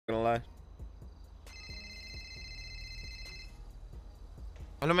gonna lie.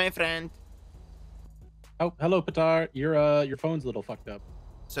 Hello, my friend. Oh, hello, Patar. Your phone's a little fucked up.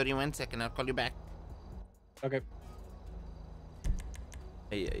 Sorry, 1 second. I'll call you back. Okay.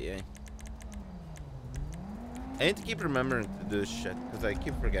 Hey. I need to keep remembering to do this shit because I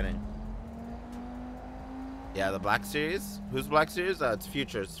keep forgetting. Yeah, the Black Series. Who's Black Series? It's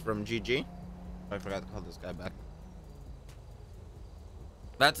Futures from GG. Oh, I forgot to call this guy back.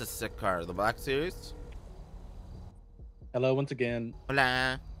 That's a sick car. The Black Series. Hello once again.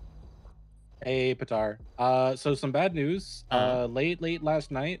 Hola. Hey, Patar. So some bad news. Late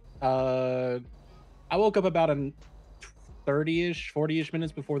last night. I woke up about an 30-ish, 40-ish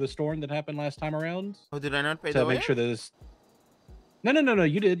minutes before the storm that happened last time around. Oh, did I not pay to make sure that this... No.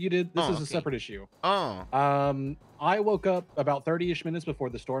 You did. This is a separate issue. Oh. I woke up about 30-ish minutes before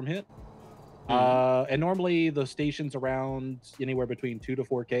the storm hit. And normally the station's around anywhere between 2 to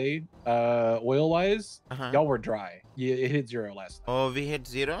 4K. Oil-wise, y'all were dry. It hit 0 last night. Oh, we hit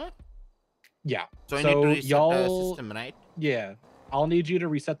 0? Yeah. So I need to reset the system, right? Yeah. I'll need you to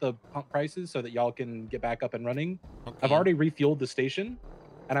reset the pump prices so that y'all can get back up and running. Okay. I've already refueled the station,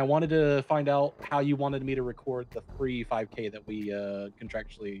 and I wanted to find out how you wanted me to record the free 5K that we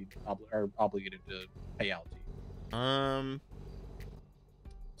contractually are obligated to pay out to you.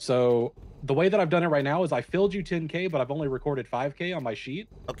 So the way that I've done it right now is I filled you 10K, but I've only recorded 5K on my sheet.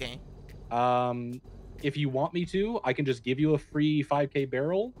 Okay. If you want me to, I can just give you a free 5K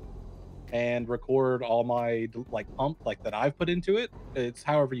barrel and record all my pump that I've put into it. It's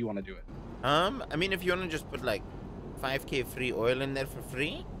however you want to do it. I mean, if you want to just put like 5K free oil in there for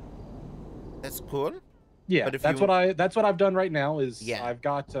free, that's cool. Yeah, but if that's what I've done right now. Is I've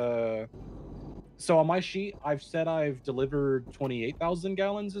got so on my sheet I've said I've delivered 28,000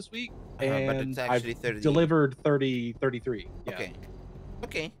 gallons this week, and but it's actually I've delivered 33. Yeah.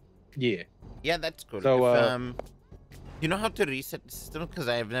 Okay. Yeah, that's cool. So if, you know how to reset the system? Because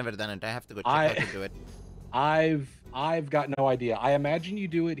I've never done it. I have to go check how to do it. I've got no idea. I imagine you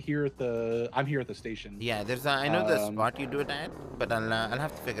do it here at the... I'm here at the station. Yeah, there's I know the spot you do it at, but I'll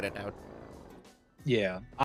have to figure it out. Yeah.